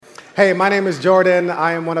Hey, my name is Jordan.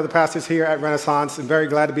 I am one of the pastors here at Renaissance and very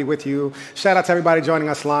glad to be with you. Shout out to everybody joining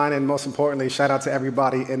us live, and most importantly, shout out to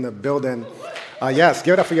everybody in the building. Yes,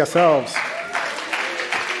 give it up for yourselves.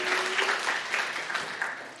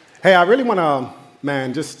 Hey, I really want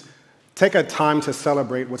to, just take a time to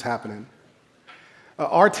celebrate what's happening.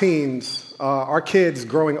 Our teens, our kids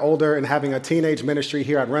growing older and having a teenage ministry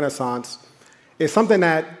here at Renaissance is something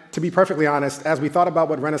that, to be perfectly honest, as we thought about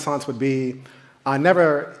what Renaissance would be, I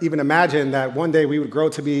never even imagined that one day we would grow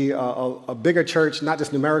to be a bigger church, not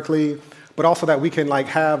just numerically, but also that we can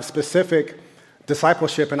have specific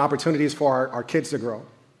discipleship and opportunities for our kids to grow.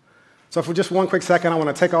 So for just one quick second, I want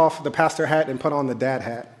to take off the pastor hat and put on the dad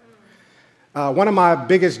hat. One of my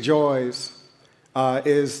biggest joys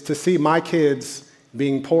is to see my kids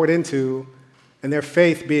being poured into and their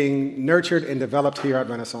faith being nurtured and developed here at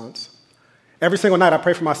Renaissance. Every single night I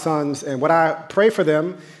pray for my sons, and what I pray for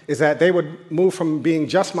them is that they would move from being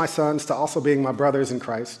just my sons to also being my brothers in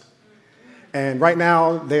Christ. And right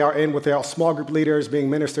now they are in with their small group leaders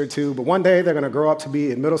being ministered to, but one day they're going to grow up to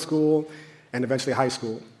be in middle school and eventually high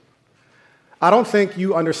school. I don't think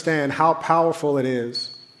you understand how powerful it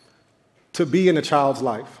is to be in a child's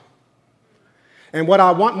life. And what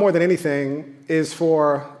I want more than anything is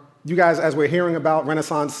for you guys, as we're hearing about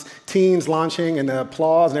Renaissance teens launching and the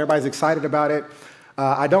applause and everybody's excited about it,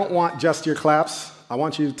 I don't want just your claps. I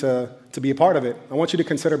want you to be a part of it. I want you to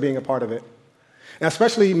consider being a part of it. And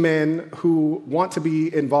especially men who want to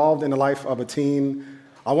be involved in the life of a teen,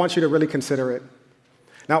 I want you to really consider it.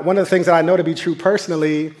 Now, one of the things that I know to be true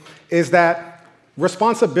personally is that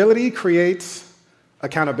responsibility creates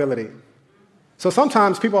accountability. So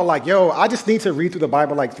sometimes people are like, yo, I just need to read through the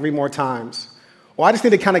Bible 3 more times. Or I just need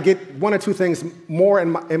to kind of get 1 or 2 things more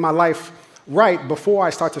in my life right before I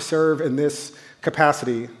start to serve in this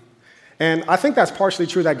capacity. And I think that's partially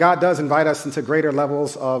true, that God does invite us into greater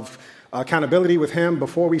levels of accountability with Him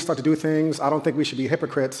before we start to do things. I don't think we should be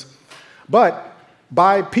hypocrites. But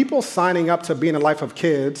by people signing up to be in the life of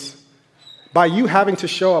kids, by you having to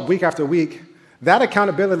show up week after week, that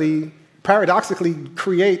accountability paradoxically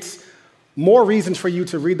creates more reasons for you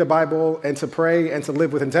to read the Bible and to pray and to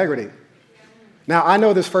live with integrity. Now, I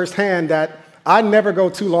know this firsthand that I never go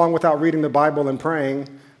too long without reading the Bible and praying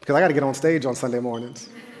because I got to get on stage on Sunday mornings.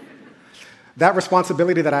 That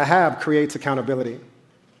responsibility that I have creates accountability.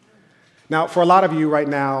 Now, for a lot of you right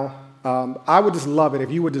now, I would just love it if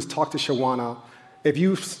you would just talk to Shawana. If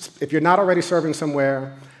you're not already serving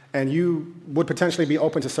somewhere and you would potentially be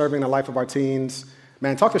open to serving in the life of our teens,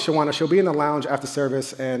 man, talk to Shawana. She'll be in the lounge after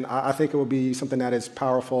service, and I think it will be something that is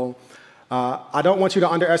powerful. I don't want you to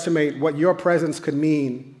underestimate what your presence could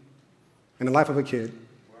mean in the life of a kid.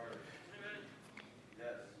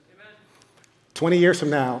 20 years from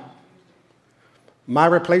now, my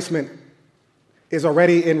replacement is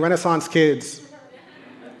already in Renaissance kids,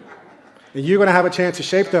 and you're going to have a chance to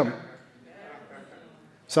shape them.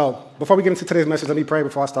 So before we get into today's message, let me pray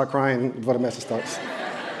before I start crying before the message starts.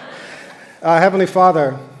 Heavenly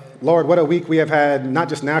Father, Lord, what a week we have had, not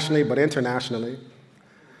just nationally, but internationally.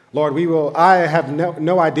 Lord, I have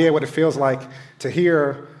no idea what it feels like to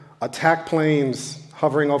hear attack planes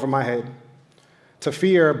hovering over my head, to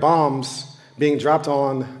fear bombs being dropped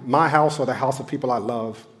on my house or the house of people I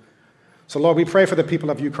love. So, Lord, we pray for the people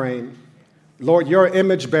of Ukraine. Lord, your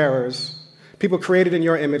image bearers, people created in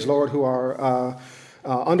your image, Lord, who are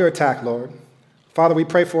under attack, Lord. Father, we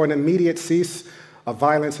pray for an immediate cease of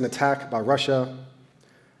violence and attack by Russia.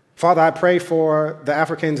 Father, I pray for the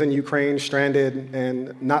Africans in Ukraine stranded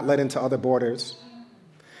and not let into other borders.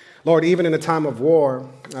 Lord, even in a time of war,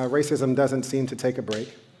 racism doesn't seem to take a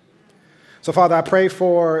break. So, Father, I pray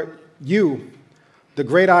for you, the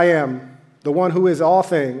great I am, the one who is all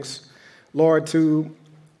things, Lord, to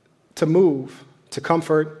move, to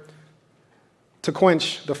comfort, to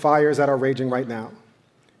quench the fires that are raging right now.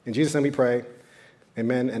 In Jesus' name we pray,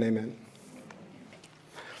 amen and amen.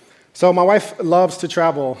 So my wife loves to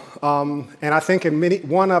travel, and I think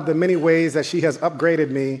one of the many ways that she has upgraded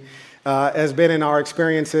me has been in our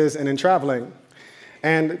experiences and in traveling.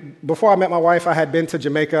 And before I met my wife, I had been to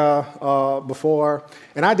Jamaica before,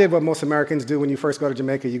 and I did what most Americans do when you first go to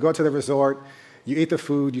Jamaica. You go to the resort, you eat the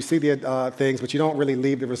food, you see the things, but you don't really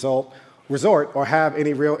leave the resort or have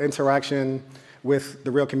any real interaction with the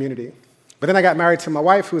real community. But then I got married to my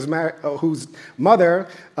wife, whose mother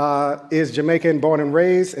is Jamaican, born and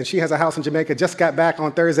raised, and she has a house in Jamaica. Just got back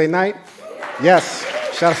on Thursday night. Yes,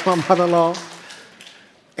 shout out to my mother-in-law.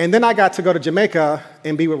 And then I got to go to Jamaica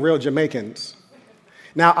and be with real Jamaicans.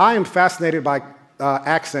 Now, I am fascinated by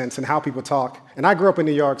accents and how people talk. And I grew up in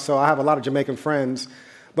New York, so I have a lot of Jamaican friends.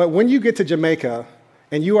 But when you get to Jamaica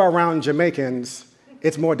and you are around Jamaicans,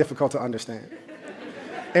 it's more difficult to understand.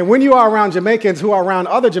 And when you are around Jamaicans who are around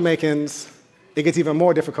other Jamaicans, it gets even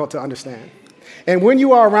more difficult to understand. And when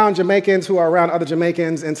you are around Jamaicans who are around other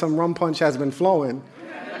Jamaicans and some rum punch has been flowing,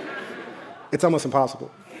 it's almost impossible.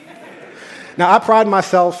 Now, I pride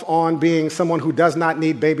myself on being someone who does not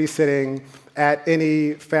need babysitting at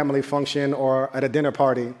any family function or at a dinner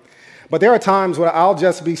party. But there are times where I'll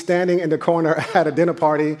just be standing in the corner at a dinner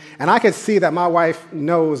party, and I can see that my wife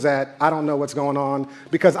knows that I don't know what's going on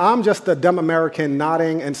because I'm just a dumb American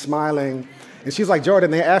nodding and smiling. And she's like,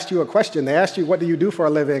 Jordan, they asked you a question. They asked you, what do you do for a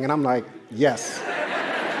living? And I'm like, yes.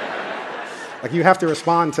 Like, you have to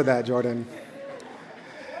respond to that, Jordan.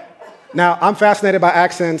 Now, I'm fascinated by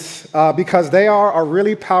accents because they are a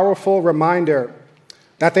really powerful reminder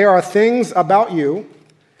that there are things about you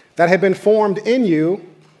that have been formed in you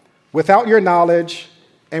without your knowledge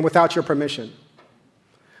and without your permission.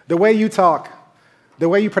 The way you talk, the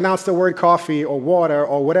way you pronounce the word coffee or water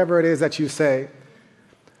or whatever it is that you say,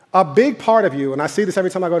 a big part of you, and I see this every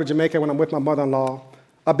time I go to Jamaica when I'm with my mother-in-law,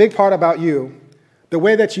 a big part about you, the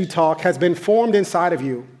way that you talk has been formed inside of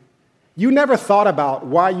you. You never thought about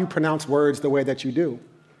why you pronounce words the way that you do.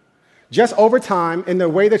 Just over time, in the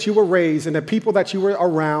way that you were raised, in the people that you were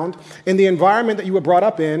around, in the environment that you were brought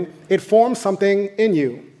up in, it formed something in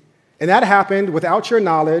you. And that happened without your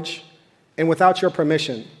knowledge and without your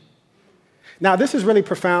permission. Now, this is really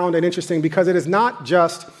profound and interesting because it is not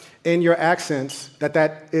just in your accents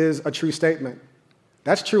that is a true statement.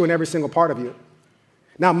 That's true in every single part of you.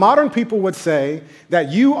 Now, modern people would say that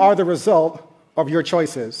you are the result of your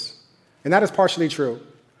choices, and that is partially true.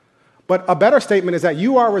 But a better statement is that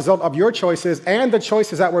you are a result of your choices and the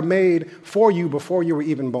choices that were made for you before you were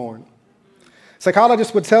even born.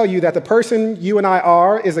 Psychologists would tell you that the person you and I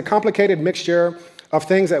are is a complicated mixture of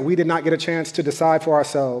things that we did not get a chance to decide for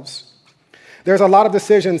ourselves. There's a lot of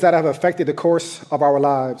decisions that have affected the course of our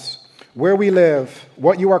lives. Where we live,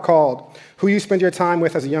 what you are called, who you spend your time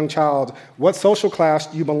with as a young child, what social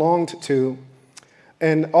class you belonged to,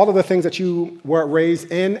 and all of the things that you were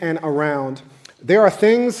raised in and around. There are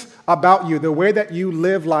things about you, the way that you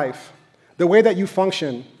live life, the way that you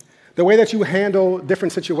function, the way that you handle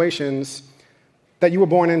different situations that you were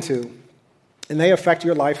born into, and they affect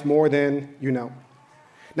your life more than you know.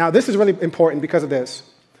 Now, this is really important because of this.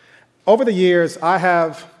 Over the years, I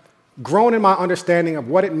have grown in my understanding of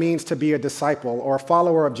what it means to be a disciple or a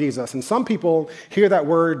follower of Jesus. And some people hear that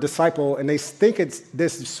word disciple and they think it's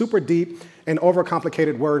this super deep and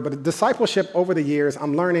overcomplicated word, but discipleship over the years,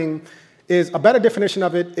 I'm learning, is a better definition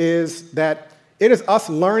of it is that it is us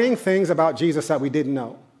learning things about Jesus that we didn't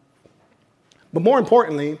know. But more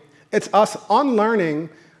importantly, it's us unlearning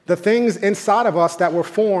the things inside of us that were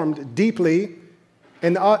formed deeply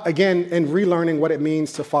and again, in relearning what it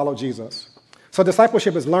means to follow Jesus. So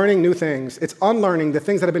discipleship is learning new things. It's unlearning the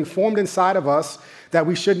things that have been formed inside of us that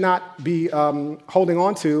we should not be holding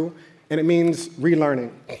on to, and it means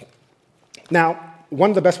relearning. Now, one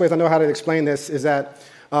of the best ways I know how to explain this is that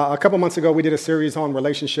a couple months ago, we did a series on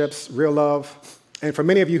relationships, Real Love. And for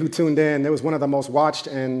many of you who tuned in, it was one of the most watched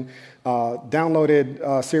and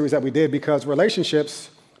downloaded series that we did because relationships,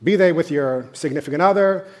 be they with your significant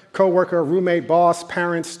other, coworker, roommate, boss,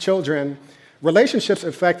 parents, children, relationships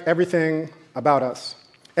affect everything about us.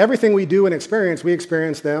 Everything we do and experience, we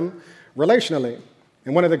experience them relationally.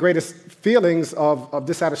 And one of the greatest feelings of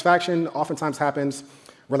dissatisfaction oftentimes happens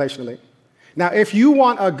relationally. Now, if you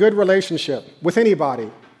want a good relationship with anybody,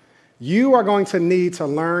 you are going to need to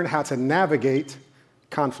learn how to navigate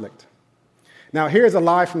conflict. Now, here's a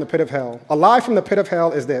lie from the pit of hell. A lie from the pit of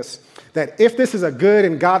hell is this, that if this is a good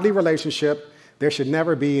and godly relationship, there should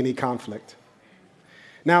never be any conflict.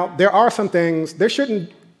 Now, there are some things, there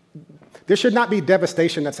should not be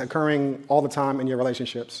devastation that's occurring all the time in your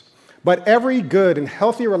relationships. But every good and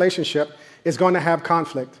healthy relationship is going to have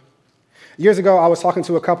conflict. Years ago, I was talking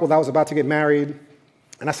to a couple that was about to get married,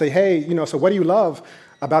 and I say, hey, so what do you love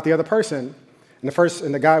about the other person? And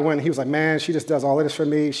the guy went, he was like, man, she just does all of this for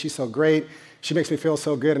me. She's so great. She makes me feel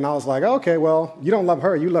so good. And I was like, okay, well, you don't love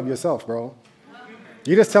her. You love yourself, bro.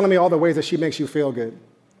 You're just telling me all the ways that she makes you feel good.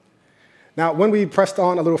 Now, when we pressed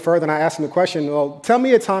on a little further and I asked him the question, well, tell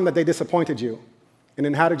me a time that they disappointed you, and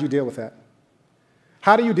then how did you deal with that?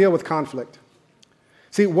 How do you deal with conflict?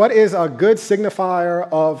 See, what is a good signifier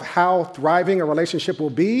of how thriving a relationship will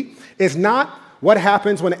be is not what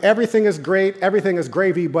happens when everything is great, everything is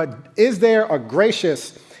gravy, but is there a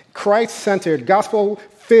gracious, Christ-centered,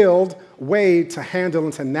 gospel-filled way to handle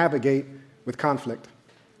and to navigate with conflict?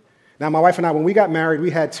 Now, my wife and I, when we got married, we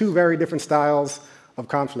had two very different styles of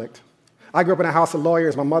conflict. I grew up in a house of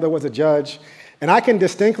lawyers. My mother was a judge. And I can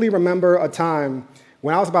distinctly remember a time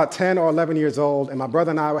when I was about 10 or 11 years old, and my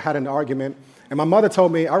brother and I had an argument, and my mother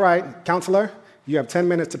told me, all right, counselor, you have 10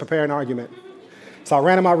 minutes to prepare an argument. So I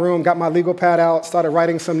ran in my room, got my legal pad out, started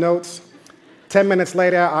writing some notes. 10 minutes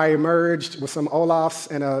later, I emerged with some Olafs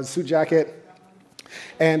and a suit jacket.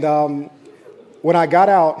 And when I got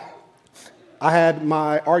out, I had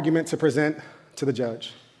my argument to present to the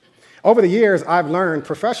judge. Over the years, I've learned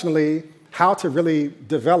professionally how to really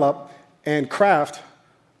develop and craft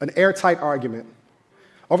an airtight argument.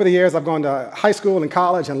 Over the years, I've gone to high school and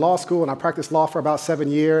college and law school, and I practiced law for about 7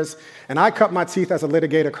 years. And I cut my teeth as a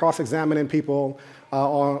litigator, cross-examining people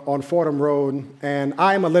on Fordham Road. And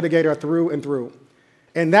I am a litigator through and through.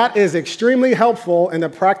 And that is extremely helpful in the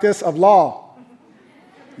practice of law.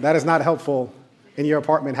 That is not helpful in your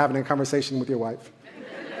apartment having a conversation with your wife.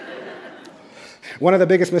 One of the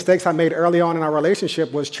biggest mistakes I made early on in our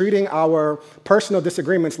relationship was treating our personal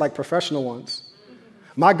disagreements like professional ones.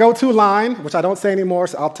 My go-to line, which I don't say anymore,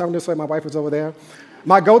 so I'll turn this way, my wife is over there.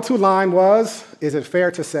 My go-to line was, is it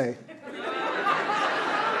fair to say?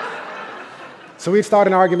 So we'd start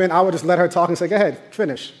an argument, I would just let her talk and say, go ahead,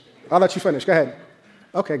 finish. I'll let you finish, go ahead.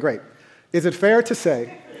 Okay, great. Is it fair to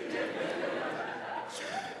say?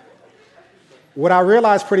 What I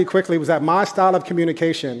realized pretty quickly was that my style of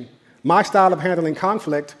communication, my style of handling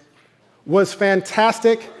conflict, was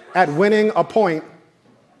fantastic at winning a point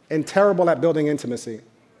and terrible at building intimacy.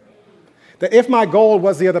 That if my goal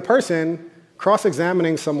was the other person,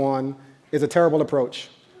 cross-examining someone is a terrible approach.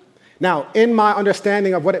 Now, in my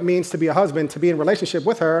understanding of what it means to be a husband, to be in a relationship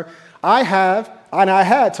with her, I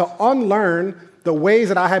had to unlearn the ways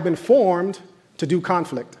that I had been formed to do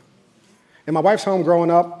conflict. In my wife's home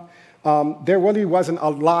growing up, there really wasn't a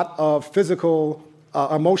lot of physical,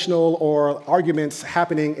 emotional, or arguments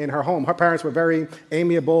happening in her home. Her parents were very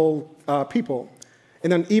amiable people.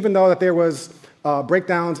 And then even though that there was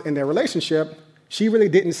breakdowns in their relationship, she really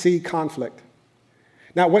didn't see conflict.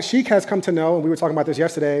 Now, what she has come to know, and we were talking about this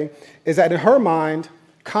yesterday, is that in her mind,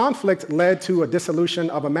 conflict led to a dissolution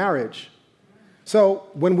of a marriage. So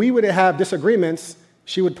when we would have disagreements,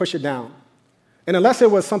 she would push it down. And unless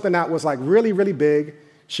it was something that was like really, really big,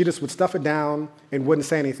 she just would stuff it down and wouldn't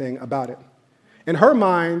say anything about it. In her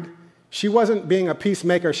mind, she wasn't being a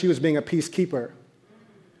peacemaker, she was being a peacekeeper.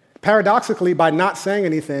 Paradoxically, by not saying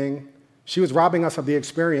anything, she was robbing us of the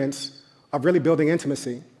experience of really building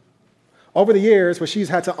intimacy. Over the years, what she's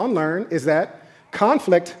had to unlearn is that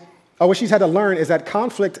conflict, or what she's had to learn is that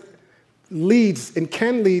conflict leads and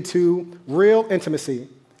can lead to real intimacy.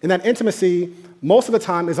 And that intimacy, most of the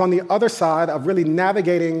time, is on the other side of really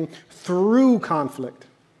navigating through conflict.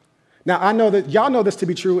 Now, I know that y'all know this to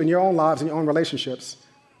be true in your own lives and your own relationships.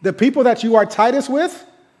 The people that you are tightest with,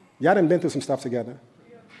 y'all done been through some stuff together.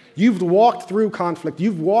 You've walked through conflict.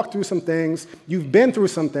 You've walked through some things. You've been through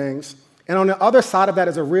some things. And on the other side of that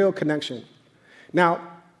is a real connection. Now,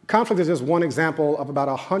 conflict is just one example of about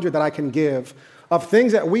 100 that I can give of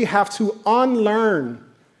things that we have to unlearn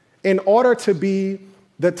in order to be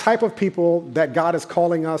the type of people that God is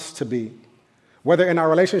calling us to be, whether in our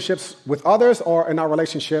relationships with others or in our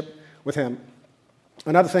relationship with Him.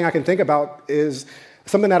 Another thing I can think about is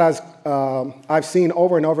something that I've seen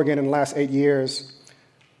over and over again in the last 8 years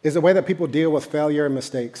is the way that people deal with failure and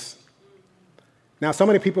mistakes. Now, so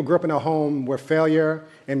many people grew up in a home where failure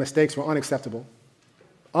and mistakes were unacceptable.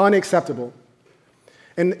 Unacceptable.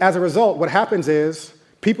 And as a result, what happens is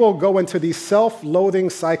people go into these self-loathing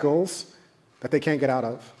cycles that they can't get out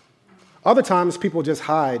of. Other times, people just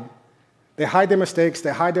hide. They hide their mistakes,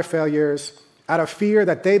 they hide their failures out of fear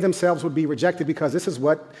that they themselves would be rejected because this is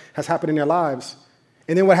what has happened in their lives.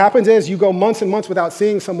 And then what happens is you go months and months without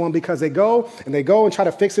seeing someone because they go and try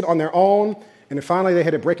to fix it on their own, and then finally they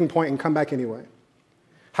hit a breaking point and come back anyway.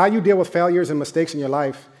 How you deal with failures and mistakes in your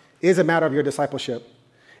life is a matter of your discipleship.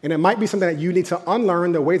 And it might be something that you need to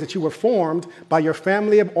unlearn the ways that you were formed by your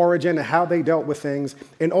family of origin and how they dealt with things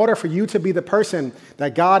in order for you to be the person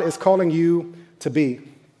that God is calling you to be.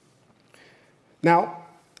 Now,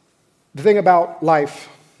 the thing about life,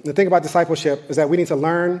 the thing about discipleship is that we need to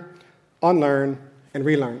learn, unlearn, and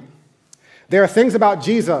relearn. There are things about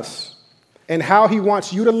Jesus and how He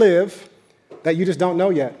wants you to live that you just don't know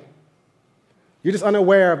yet. You're just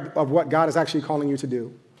unaware of what God is actually calling you to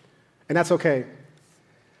do. And that's okay.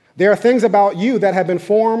 There are things about you that have been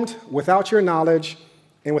formed without your knowledge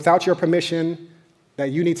and without your permission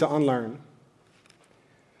that you need to unlearn.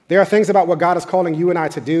 There are things about what God is calling you and I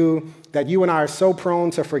to do that you and I are so prone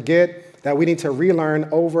to forget that we need to relearn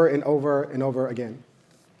over and over and over again.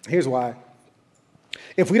 Here's why.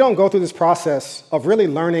 If we don't go through this process of really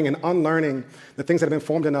learning and unlearning the things that have been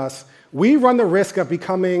formed in us, we run the risk of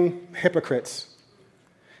becoming hypocrites.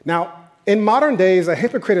 Now, in modern days, a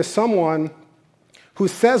hypocrite is someone who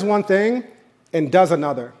says one thing and does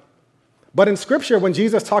another. But in Scripture, when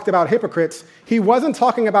Jesus talked about hypocrites, he wasn't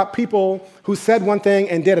talking about people who said one thing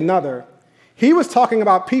and did another. He was talking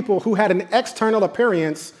about people who had an external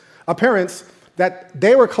appearance that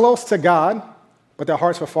they were close to God, but their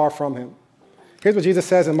hearts were far from him. Here's what Jesus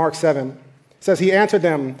says in Mark 7. It says, he answered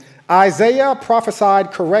them, Isaiah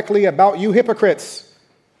prophesied correctly about you hypocrites,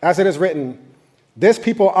 as it is written, this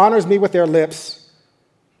people honors me with their lips,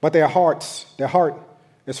 but their heart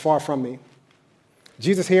is far from me.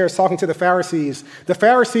 Jesus here is talking to the Pharisees. The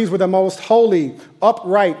Pharisees were the most holy,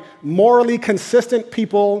 upright, morally consistent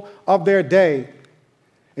people of their day.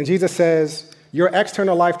 And Jesus says, your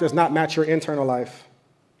external life does not match your internal life.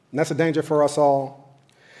 And that's a danger for us all.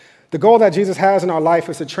 The goal that Jesus has in our life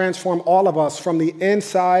is to transform all of us from the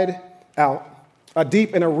inside out, a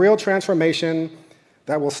deep and a real transformation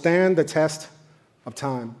that will stand the test of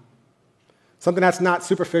time. Something that's not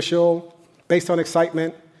superficial, based on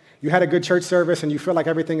excitement. You had a good church service and you feel like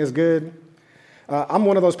everything is good. I'm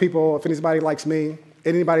one of those people, if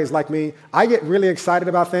anybody's like me, I get really excited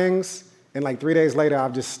about things, and like 3 days later,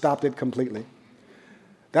 I've just stopped it completely.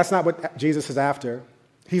 That's not what Jesus is after.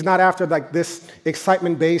 He's not after like this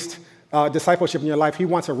excitement-based discipleship in your life. He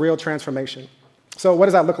wants a real transformation. So what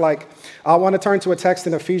does that look like? I want to turn to a text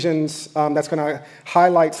in Ephesians that's going to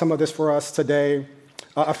highlight some of this for us today.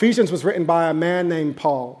 Ephesians was written by a man named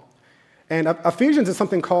Paul. And Ephesians is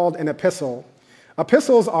something called an epistle.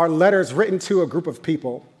 Epistles are letters written to a group of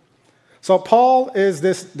people. So Paul is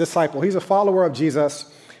this disciple. He's a follower of Jesus.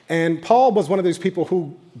 And Paul was one of these people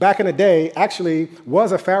who, back in the day, actually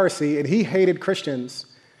was a Pharisee, and he hated Christians,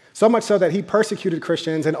 so much so that he persecuted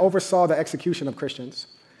Christians and oversaw the execution of Christians.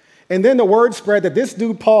 And then the word spread that this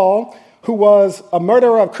dude, Paul, who was a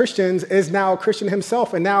murderer of Christians, is now a Christian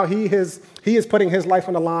himself, and now he is putting his life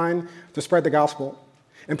on the line to spread the gospel.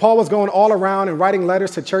 And Paul was going all around and writing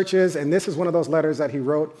letters to churches, and this is one of those letters that he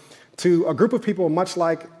wrote to a group of people much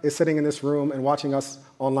like is sitting in this room and watching us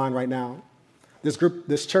online right now,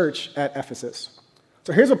 this church at Ephesus.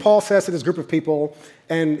 So here's what Paul says to this group of people,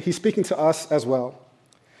 and he's speaking to us as well.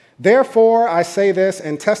 Therefore, I say this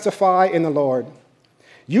and testify in the Lord.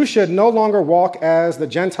 You should no longer walk as the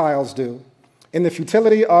Gentiles do, in the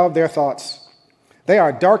futility of their thoughts. They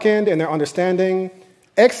are darkened in their understanding,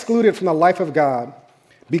 excluded from the life of God,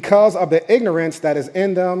 because of the ignorance that is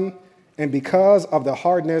in them and because of the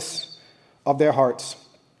hardness of their hearts.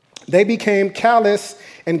 They became callous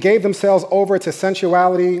and gave themselves over to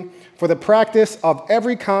sensuality for the practice of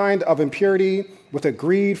every kind of impurity with a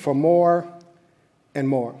greed for more and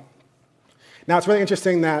more. Now, it's really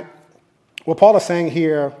interesting that what Paul is saying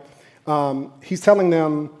here, he's telling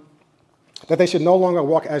them that they should no longer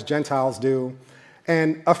walk as Gentiles do.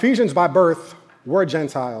 And Ephesians by birth were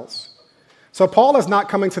Gentiles. So Paul is not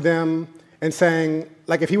coming to them and saying,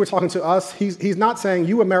 like if he were talking to us, he's not saying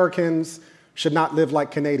you Americans should not live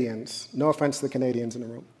like Canadians. No offense to the Canadians in the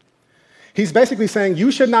room. He's basically saying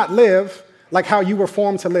you should not live like how you were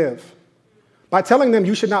formed to live. By telling them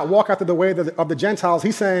you should not walk after the way of the Gentiles,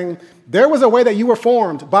 he's saying there was a way that you were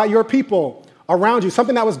formed by your people around you,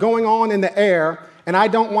 something that was going on in the air, and I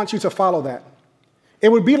don't want you to follow that. It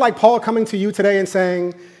would be like Paul coming to you today and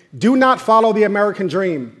saying, do not follow the American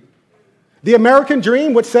dream. The American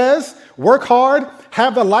dream, which says, work hard,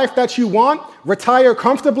 have the life that you want, retire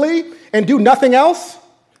comfortably, and do nothing else,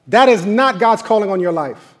 that is not God's calling on your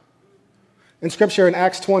life. In Scripture, in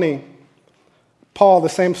Acts 20, Paul, the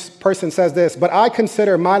same person, says this, but I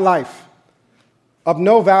consider my life of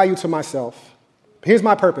no value to myself. Here's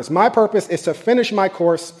my purpose. My purpose is to finish my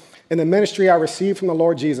course in the ministry I received from the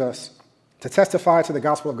Lord Jesus, to testify to the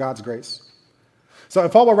gospel of God's grace. So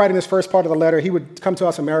if Paul were writing this first part of the letter, he would come to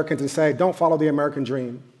us Americans and say, don't follow the American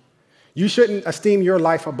dream. You shouldn't esteem your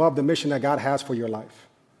life above the mission that God has for your life.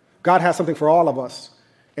 God has something for all of us,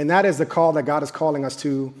 and that is the call that God is calling us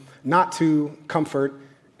to, not to comfort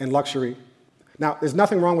and luxury. Now, there's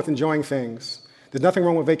nothing wrong with enjoying things. There's nothing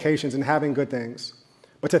wrong with vacations and having good things.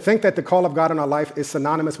 But to think that the call of God in our life is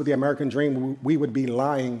synonymous with the American dream, we would be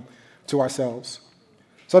lying to ourselves.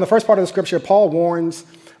 So in the first part of the Scripture, Paul warns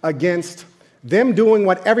against them doing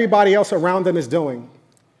what everybody else around them is doing.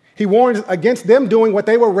 He warns against them doing what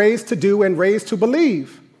they were raised to do and raised to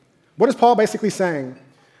believe. What is Paul basically saying?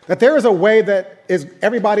 That there is a way that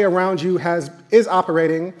everybody around you is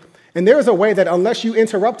operating, and there is a way that unless you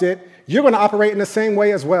interrupt it, you're going to operate in the same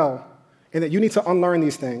way as well, and that you need to unlearn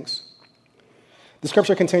these things. The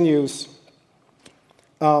Scripture continues.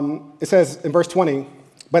 It says in verse 20,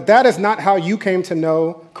 but that is not how you came to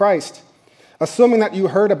know Christ, assuming that you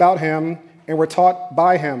heard about him and were taught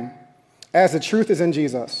by him, as the truth is in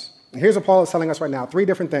Jesus. And here's what Paul is telling us right now, 3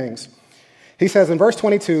 different things. He says in verse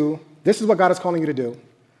 22, this is what God is calling you to do: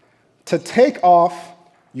 to take off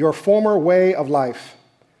your former way of life,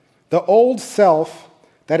 the old self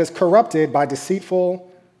that is corrupted by deceitful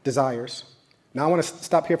desires. Now, I want to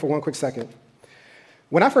stop here for one quick second.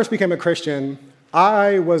 When I first became a Christian,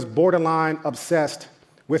 I was borderline obsessed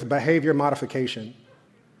with behavior modification.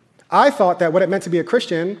 I thought that what it meant to be a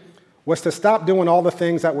Christian was to stop doing all the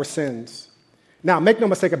things that were sins. Now, make no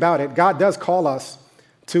mistake about it, God does call us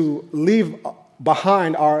to leave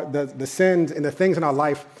behind the sins and the things in our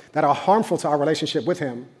life that are harmful to our relationship with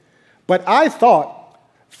Him. But I thought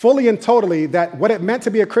fully and totally that what it meant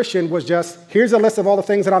to be a Christian was just, here's a list of all the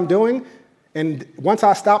things that I'm doing, and once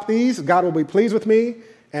I stop these, God will be pleased with me,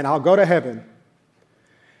 and I'll go to heaven.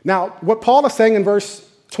 Now, what Paul is saying in verse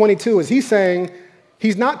 22 is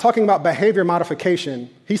he's not talking about behavior modification.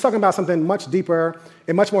 He's talking about something much deeper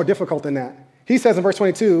and much more difficult than that. He says in verse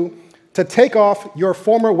 22, to take off your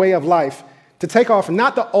former way of life, to take off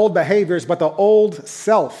not the old behaviors, but the old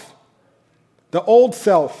self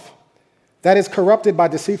that is corrupted by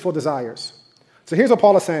deceitful desires. So here's what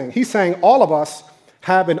Paul is saying. He's saying all of us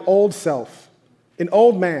have an old self, an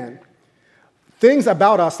old man, things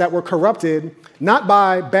about us that were corrupted not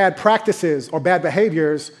by bad practices or bad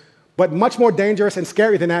behaviors, but much more dangerous and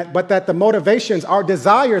scary than that, but that the motivations, our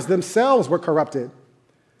desires themselves were corrupted.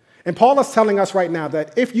 And Paul is telling us right now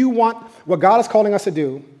that if you want what God is calling us to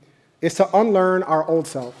do, is to unlearn our old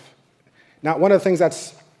self. Now, one of the things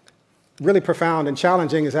that's really profound and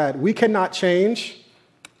challenging is that we cannot change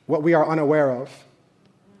what we are unaware of.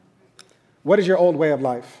 What is your old way of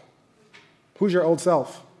life? Who's your old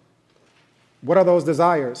self? What are those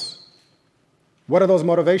desires? What are those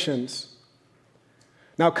motivations?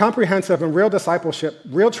 Now, comprehensive and real discipleship,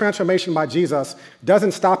 real transformation by Jesus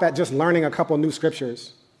doesn't stop at just learning a couple new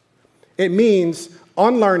scriptures. It means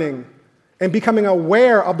unlearning and becoming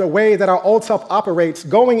aware of the way that our old self operates,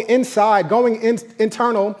 going inside,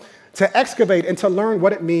 internal to excavate and to learn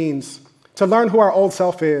what it means, to learn who our old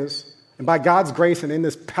self is, and by God's grace and in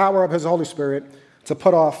this power of His Holy Spirit, to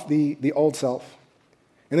put off the old self.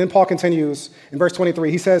 And then Paul continues in verse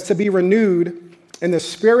 23. He says, to be renewed in the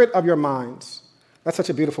spirit of your minds. That's such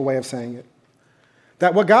a beautiful way of saying it.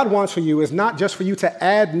 That what God wants for you is not just for you to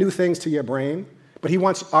add new things to your brain, but He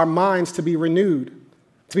wants our minds to be renewed,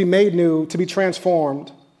 to be made new, to be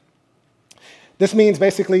transformed. This means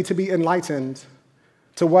basically to be enlightened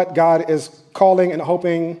to what God is calling and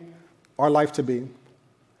hoping our life to be.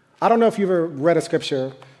 I don't know if you've ever read a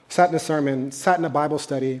scripture, sat in a sermon, sat in a Bible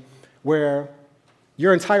study, where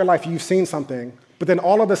your entire life you've seen something, but then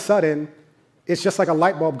all of a sudden, it's just like a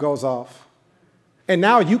light bulb goes off. And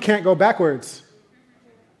now you can't go backwards.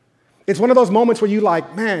 It's one of those moments where you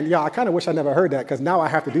like, man, yeah, I kind of wish I never heard that because now I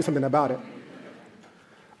have to do something about it.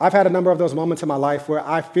 I've had a number of those moments in my life where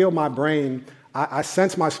I feel my brain, I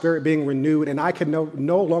sense my spirit being renewed, and I can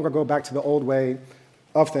no longer go back to the old way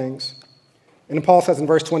of things. And Paul says in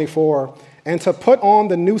verse 24, and to put on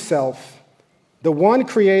the new self, the one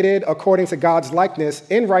created according to God's likeness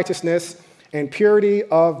in righteousness and purity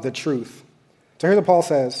of the truth. So here's what Paul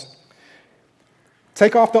says.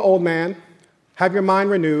 Take off the old man, have your mind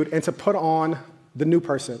renewed, and to put on the new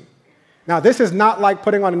person. Now, this is not like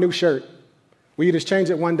putting on a new shirt, where you just change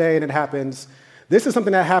it one day and it happens. This is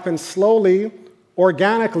something that happens slowly,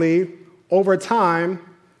 organically, over time,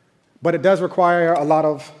 but it does require a lot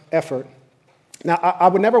of effort. Now, I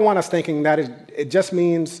would never want us thinking that it just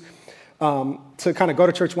means to kind of go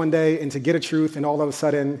to church one day and to get a truth, and all of a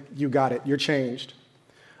sudden, you got it, you're changed.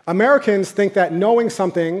 Americans think that knowing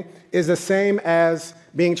something is the same as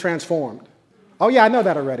being transformed. Oh, yeah, I know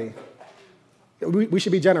that already. We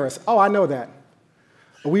should be generous. Oh, I know that.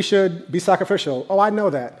 We should be sacrificial. Oh, I know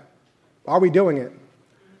that. Are we doing it?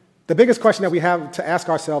 The biggest question that we have to ask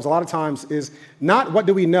ourselves a lot of times is not what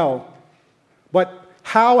do we know, but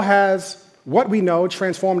how has what we know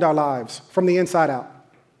transformed our lives from the inside out?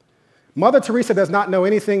 Mother Teresa did not know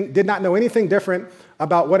anything different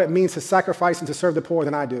about what it means to sacrifice and to serve the poor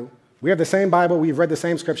than I do. We have the same Bible, we've read the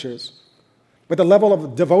same scriptures. But the level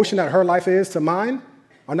of devotion that her life is to mine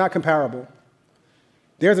are not comparable.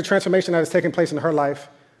 There's a transformation that has taken place in her life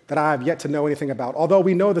that I have yet to know anything about, although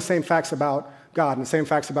we know the same facts about God and the same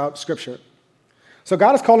facts about Scripture. So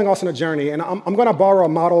God is calling us on a journey, and I'm going to borrow a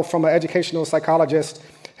model from an educational psychologist.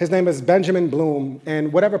 His name is Benjamin Bloom,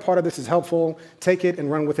 and whatever part of this is helpful, take it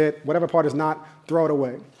and run with it. Whatever part is not, throw it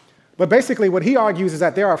away. But basically, what he argues is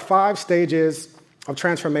that there are 5 stages of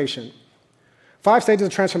transformation. 5 stages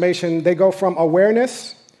of transformation. They go from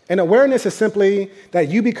awareness, and awareness is simply that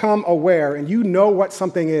you become aware and you know what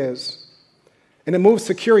something is. And it moves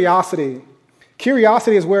to curiosity.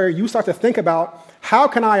 Curiosity is where you start to think about, how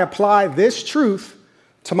can I apply this truth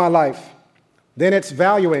to my life? Then it's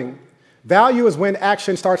valuing. Value is when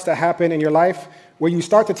action starts to happen in your life, where you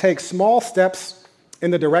start to take small steps in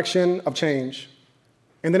the direction of change.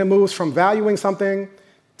 And then it moves from valuing something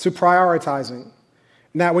to prioritizing.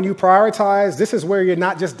 Now, when you prioritize, this is where you're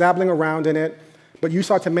not just dabbling around in it, but you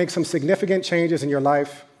start to make some significant changes in your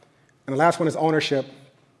life. And the last one is ownership.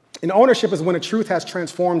 And ownership is when a truth has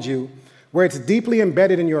transformed you, where it's deeply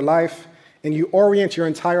embedded in your life, and you orient your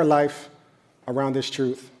entire life around this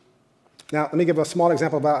truth. Now, let me give a small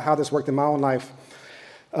example about how this worked in my own life.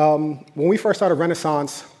 When we first started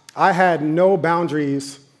Renaissance, I had no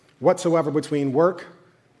boundaries whatsoever between work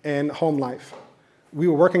and home life. We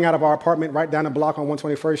were working out of our apartment right down the block on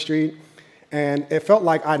 121st Street, and it felt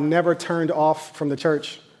like I never turned off from the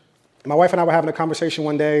church. My wife and I were having a conversation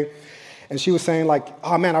one day, and she was saying, like,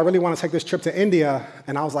 oh man, I really want to take this trip to India.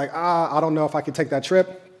 And I was like, I don't know if I could take that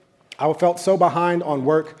trip. I felt so behind on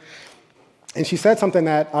work. And she said something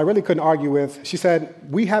that I really couldn't argue with. She said,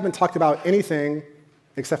 we haven't talked about anything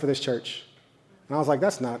except for this church. And I was like,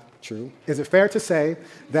 that's not true. Is it fair to say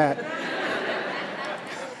that?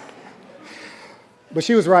 But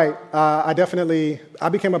she was right. I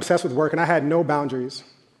became obsessed with work, and I had no boundaries.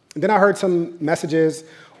 And then I heard some messages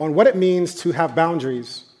on what it means to have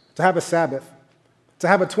boundaries, to have a Sabbath, to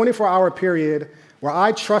have a 24-hour period where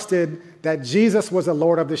I trusted that Jesus was the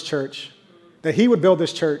Lord of this church, that he would build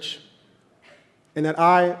this church, and that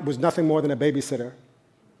I was nothing more than a babysitter.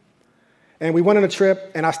 And we went on a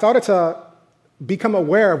trip, and I started to become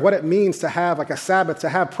aware of what it means to have like a Sabbath, to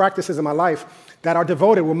have practices in my life that are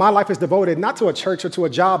devoted, where my life is devoted not to a church or to a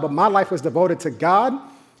job, but my life was devoted to God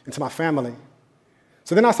and to my family.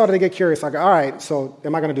 So then I started to get curious, like, all right, so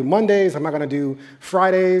am I going to do Mondays? Am I going to do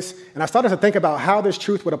Fridays? And I started to think about how this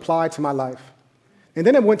truth would apply to my life. And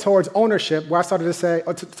then it went towards ownership, where I started to say,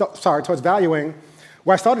 towards valuing,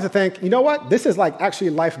 where I started to think, you know what? This is like actually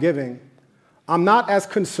life-giving. I'm not as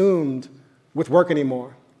consumed with work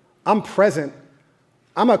anymore. I'm present.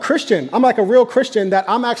 I'm a Christian. I'm like a real Christian, that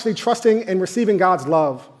I'm actually trusting and receiving God's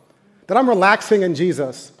love, that I'm relaxing in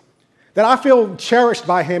Jesus, that I feel cherished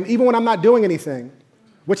by him even when I'm not doing anything,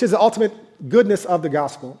 which is the ultimate goodness of the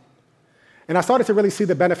gospel. And I started to really see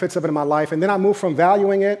the benefits of it in my life. And then I moved from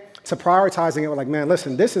valuing it to prioritizing it. Like, man,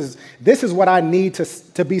 listen, this is what I need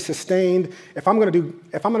to be sustained. If I'm going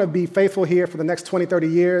to be faithful here for the next 20, 30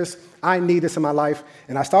 years, I need this in my life.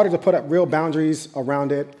 And I started to put up real boundaries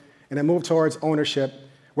around it. And then moved towards ownership,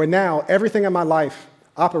 where now everything in my life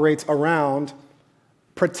operates around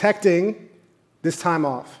protecting this time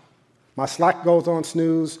off. My Slack goes on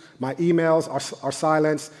snooze, my emails are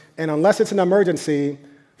silenced, and unless it's an emergency,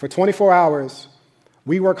 for 24 hours,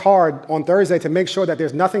 we work hard on Thursday to make sure that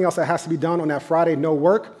there's nothing else that has to be done on that Friday, no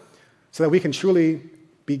work, so that we can truly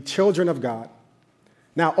be children of God.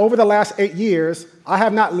 Now, over the last 8 years, I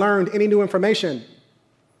have not learned any new information.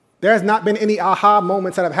 There has not been any aha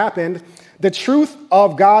moments that have happened. The truth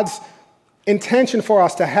of God's intention for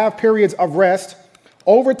us to have periods of rest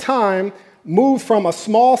over time moved from a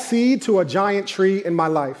small seed to a giant tree in my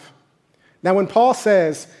life. Now, when Paul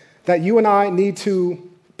says that you and I need to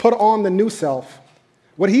put on the new self,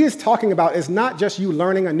 what he is talking about is not just you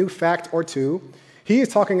learning a new fact or two. He is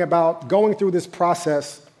talking about going through this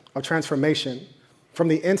process of transformation from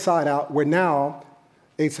the inside out, where now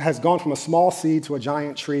it has gone from a small seed to a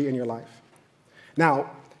giant tree in your life.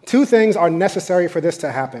 Now, two things are necessary for this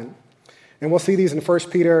to happen. And we'll see these in 1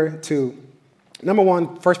 Peter 2. Number one,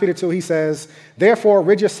 1 Peter 2, he says, therefore,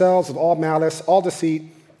 rid yourselves of all malice, all deceit,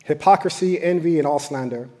 hypocrisy, envy, and all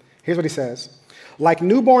slander. Here's what he says. Like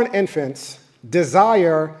newborn infants,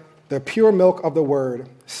 desire the pure milk of the word,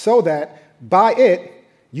 so that by it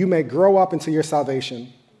you may grow up into your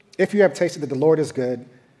salvation, if you have tasted that the Lord is good,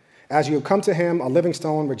 as you have come to him, a living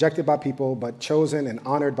stone, rejected by people, but chosen and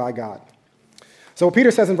honored by God. So what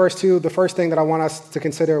Peter says in verse 2, the first thing that I want us to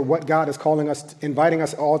consider, what God is calling us, inviting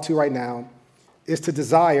us all to right now, is to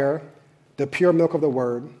desire the pure milk of the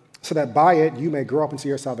word, so that by it you may grow up into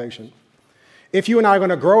your salvation. If you and I are going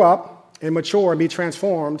to grow up and mature and be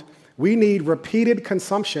transformed, we need repeated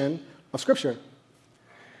consumption of Scripture.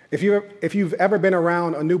 If you've ever been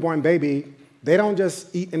around a newborn baby, they don't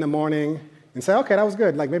just eat in the morning and say, okay, that was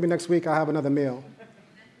good. Like maybe next week I'll have another meal.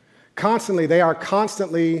 They are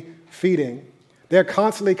constantly feeding. They're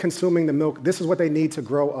constantly consuming the milk. This is what they need to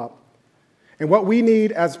grow up. And what we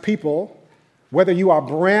need as people, whether you are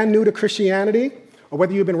brand new to Christianity or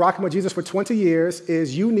whether you've been rocking with Jesus for 20 years,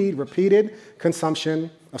 is you need repeated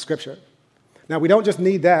consumption of Scripture. Now, we don't just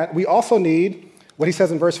need that. We also need what he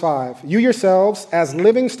says in verse 5. You yourselves, as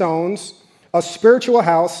living stones, a spiritual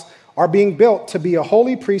house, are being built to be a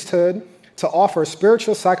holy priesthood to offer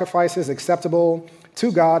spiritual sacrifices acceptable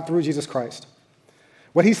to God through Jesus Christ.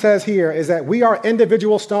 What he says here is that we are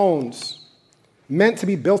individual stones meant to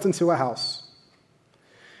be built into a house.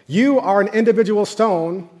 You are an individual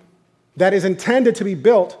stone that is intended to be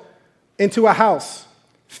built into a house,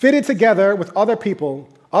 fitted together with other people,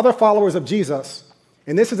 other followers of Jesus.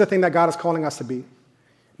 And this is the thing that God is calling us to be.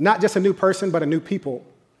 Not just a new person, but a new people.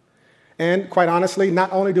 And quite honestly,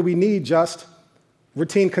 not only do we need just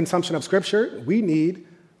routine consumption of Scripture, we need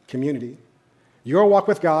community. Your walk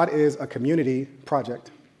with God is a community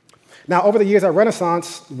project. Now, over the years at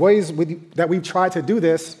Renaissance, ways that we've tried to do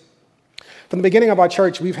this, from the beginning of our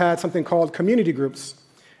church, we've had something called community groups.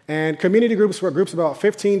 And community groups were groups of about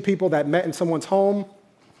 15 people that met in someone's home.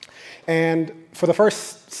 And for the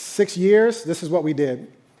first 6 years, this is what we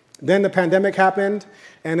did. Then the pandemic happened,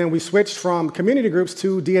 and then we switched from community groups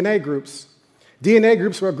to DNA groups. DNA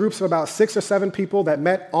groups were groups of about 6 or 7 people that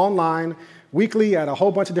met online weekly at a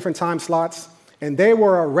whole bunch of different time slots, and they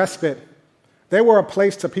were a respite. They were a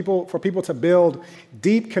place for people to build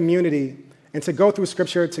deep community and to go through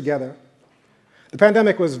Scripture together. The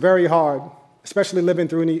pandemic was very hard, especially living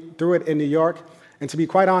through it in New York. And to be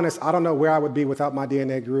quite honest, I don't know where I would be without my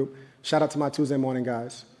DNA group. Shout out to my Tuesday morning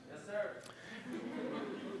guys. Yes, sir.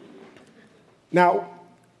 Now,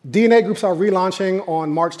 DNA groups are relaunching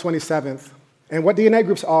on March 27th. And what DNA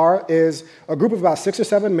groups are is a group of about 6 or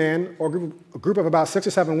 7 men or a group of about 6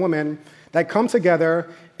 or 7 women that come together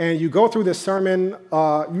and you go through this sermon,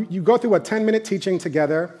 you go through a 10-minute teaching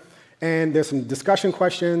together, and there's some discussion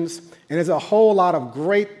questions, and there's a whole lot of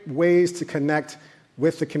great ways to connect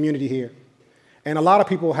with the community here. And a lot of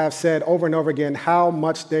people have said over and over again how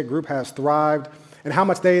much their group has thrived and how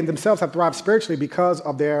much they themselves have thrived spiritually because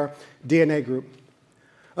of their DNA group.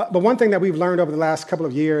 But one thing that we've learned over the last couple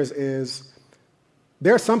of years is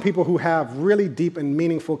there are some people who have really deep and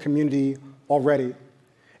meaningful community already.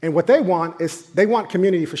 And what they want is they want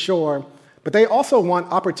community for sure, but they also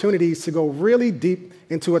want opportunities to go really deep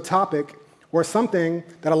into a topic or something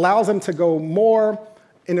that allows them to go more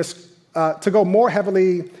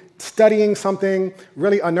heavily studying something,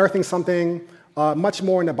 really unearthing something, much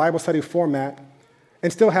more in the Bible study format,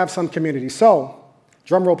 and still have some community. So,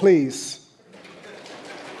 drum roll, please.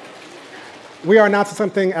 We are announcing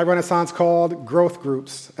something at Renaissance called growth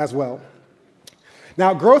groups as well.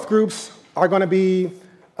 Now, growth groups are going to be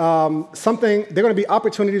they're going to be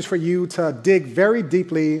opportunities for you to dig very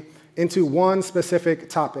deeply into one specific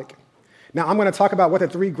topic. Now, I'm going to talk about what the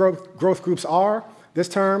 3 growth groups are this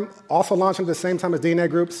term, also launching at the same time as DNA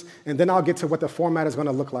groups, and then I'll get to what the format is going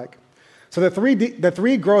to look like. So the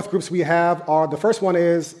three growth groups we have are, the first one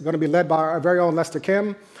is going to be led by our very own Lester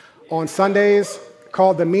Kim on Sundays,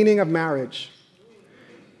 called The Meaning of Marriage.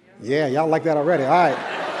 Yeah, y'all like that already. All right.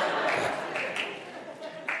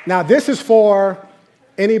 Now, this is for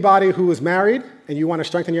anybody who is married and you want to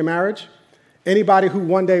strengthen your marriage, anybody who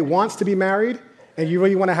one day wants to be married and you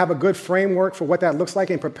really want to have a good framework for what that looks like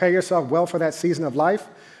and prepare yourself well for that season of life,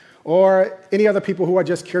 or any other people who are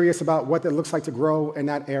just curious about what it looks like to grow in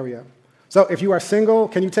that area. So if you are single,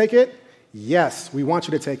 can you take it? Yes, we want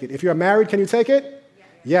you to take it. If you're married, can you take it?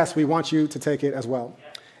 Yes, we want you to take it as well.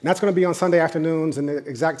 And that's going to be on Sunday afternoons, and the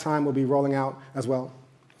exact time will be rolling out as well.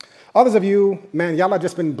 Others of you, man, y'all have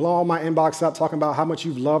just been blowing my inbox up talking about how much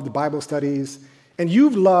you've loved Bible studies, and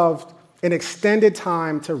you've loved an extended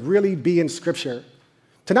time to really be in Scripture,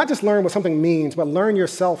 to not just learn what something means, but learn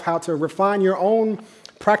yourself how to refine your own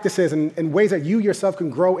practices and ways that you yourself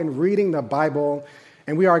can grow in reading the Bible.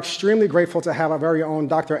 And we are extremely grateful to have our very own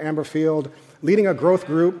Dr. Amber Field leading a growth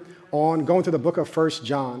group on going through the book of 1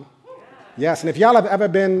 John. Yes, and if y'all have ever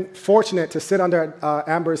been fortunate to sit under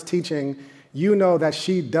Amber's teaching, you know that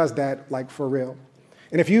she does that like for real.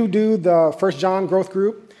 And if you do the 1 John growth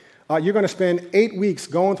group, you're going to spend 8 weeks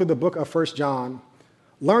going through the book of 1 John,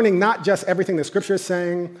 learning not just everything the Scripture is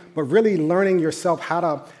saying, but really learning yourself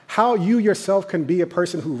how you yourself can be a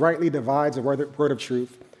person who rightly divides the word of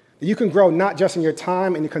truth. That you can grow not just in your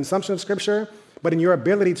time and your consumption of Scripture, but in your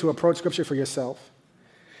ability to approach Scripture for yourself.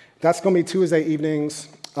 That's going to be Tuesday evenings,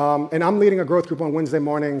 and I'm leading a growth group on Wednesday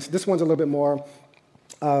mornings. This one's a little bit more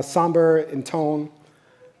somber in tone.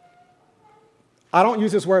 I don't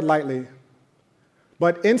use this word lightly,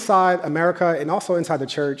 but inside America and also inside the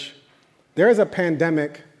church, there is a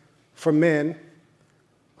pandemic for men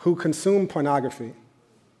who consume pornography.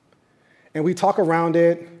 And we talk around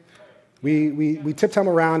it, we tiptoe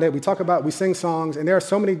around it, we sing songs, and there are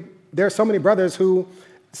so many brothers who,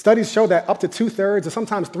 studies show that up to 2/3 or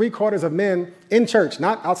sometimes 3/4 of men in church,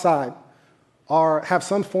 not outside, have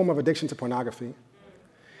some form of addiction to pornography.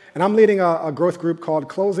 And I'm leading a growth group called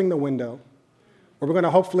Closing the Window, where we're going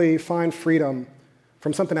to hopefully find freedom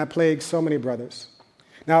from something that plagues so many brothers.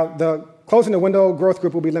 Now, the Closing the Window growth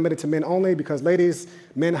group will be limited to men only because, ladies,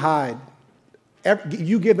 men hide.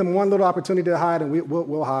 You give them one little opportunity to hide, and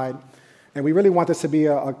we'll hide. And we really want this to be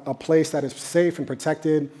a place that is safe and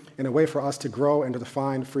protected and a way for us to grow and to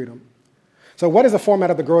find freedom. So what is the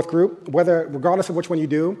format of the growth group? Regardless of which one you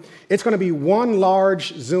do, it's going to be one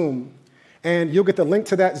large Zoom. And you'll get the link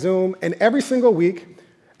to that Zoom. And every single week,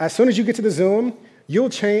 as soon as you get to the Zoom, you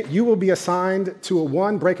will be assigned to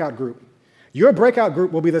one breakout group. Your breakout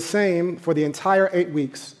group will be the same for the entire 8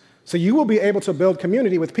 weeks. So you will be able to build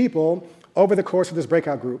community with people over the course of this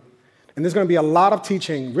breakout group. And there's going to be a lot of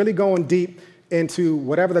teaching, really going deep into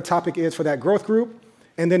whatever the topic is for that growth group.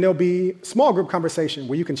 And then there'll be small group conversation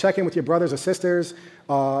where you can check in with your brothers or sisters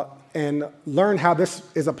and learn how this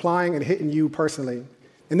is applying and hitting you personally.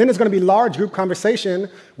 And then there's going to be large group conversation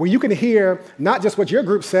where you can hear not just what your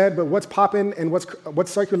group said, but what's popping and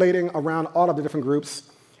what's circulating around all of the different groups.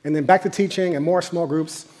 And then back to teaching and more small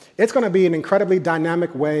groups. It's going to be an incredibly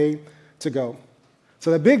dynamic way to go. So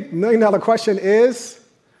the big million-dollar question is,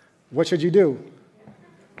 what should you do?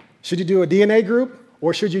 Should you do a DNA group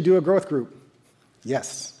or should you do a growth group?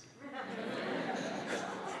 Yes.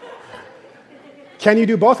 Can you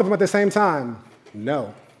do both of them at the same time?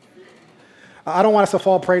 No. I don't want us to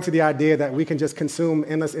fall prey to the idea that we can just consume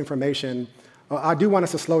endless information. I do want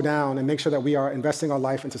us to slow down and make sure that we are investing our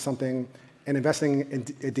life into something and investing in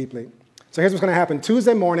it deeply. So here's what's going to happen.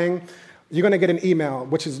 Tuesday morning, you're going to get an email,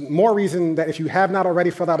 which is more reason that if you have not already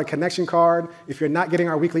filled out a connection card, if you're not getting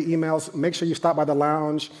our weekly emails, make sure you stop by the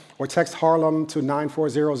lounge or text Harlem to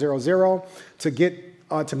 94000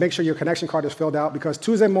 to make sure your connection card is filled out, because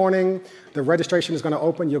Tuesday morning, the registration is going to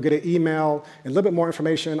open. You'll get an email and a little bit more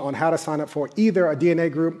information on how to sign up for either a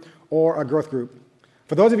DNA group or a growth group.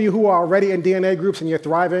 For those of you who are already in DNA groups and you're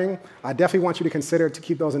thriving, I definitely want you to consider to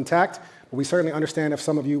keep those intact. But we certainly understand if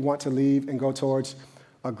some of you want to leave and go towards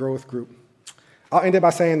a growth group. I'll end it by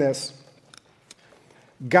saying this.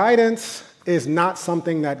 Guidance is not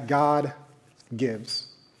something that God gives.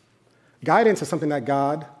 Guidance is something that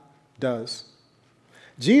God does.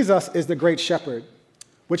 Jesus is the great shepherd,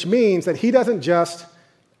 which means that he doesn't just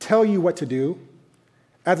tell you what to do.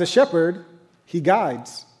 As a shepherd, he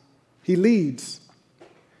guides, he leads.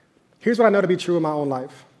 Here's what I know to be true in my own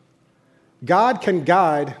life. God can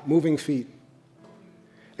guide moving feet.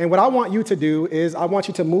 And what I want you to do is I want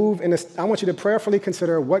you to prayerfully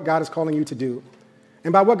consider what God is calling you to do.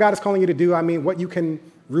 And by what God is calling you to do, I mean what you can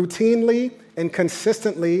routinely and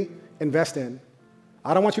consistently invest in.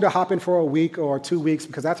 I don't want you to hop in for a week or 2 weeks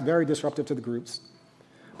because that's very disruptive to the groups.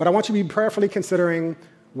 But I want you to be prayerfully considering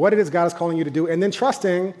what it is God is calling you to do, and then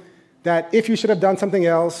trusting that if you should have done something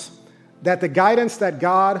else, that the guidance that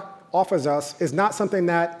God offers us is not something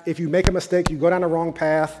that if you make a mistake, you go down the wrong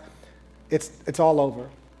path, it's all over.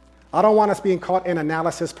 I don't want us being caught in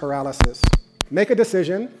analysis paralysis. Make a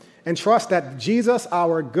decision and trust that Jesus,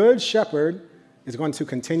 our good shepherd, is going to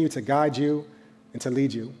continue to guide you and to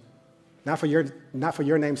lead you. Not for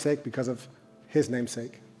your name's sake, because of his name's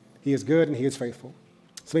sake. He is good and he is faithful.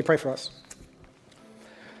 So let me pray for us.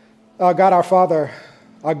 God, our Father,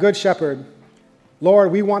 our good shepherd,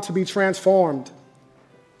 Lord, we want to be transformed.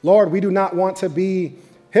 Lord, we do not want to be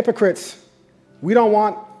hypocrites. We don't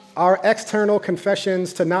want our external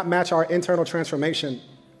confessions to not match our internal transformation.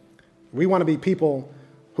 We want to be people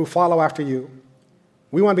who follow after you.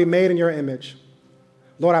 We want to be made in your image.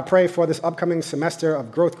 Lord, I pray for this upcoming semester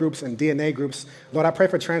of growth groups and DNA groups. Lord, I pray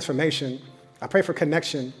for transformation. I pray for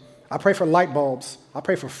connection. I pray for light bulbs. I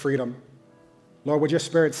pray for freedom. Lord, would your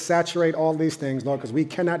Spirit saturate all these things, Lord, because we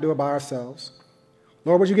cannot do it by ourselves.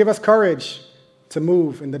 Lord, would you give us courage to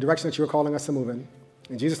move in the direction that you are calling us to move in.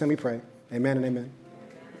 In Jesus' name we pray. Amen and amen.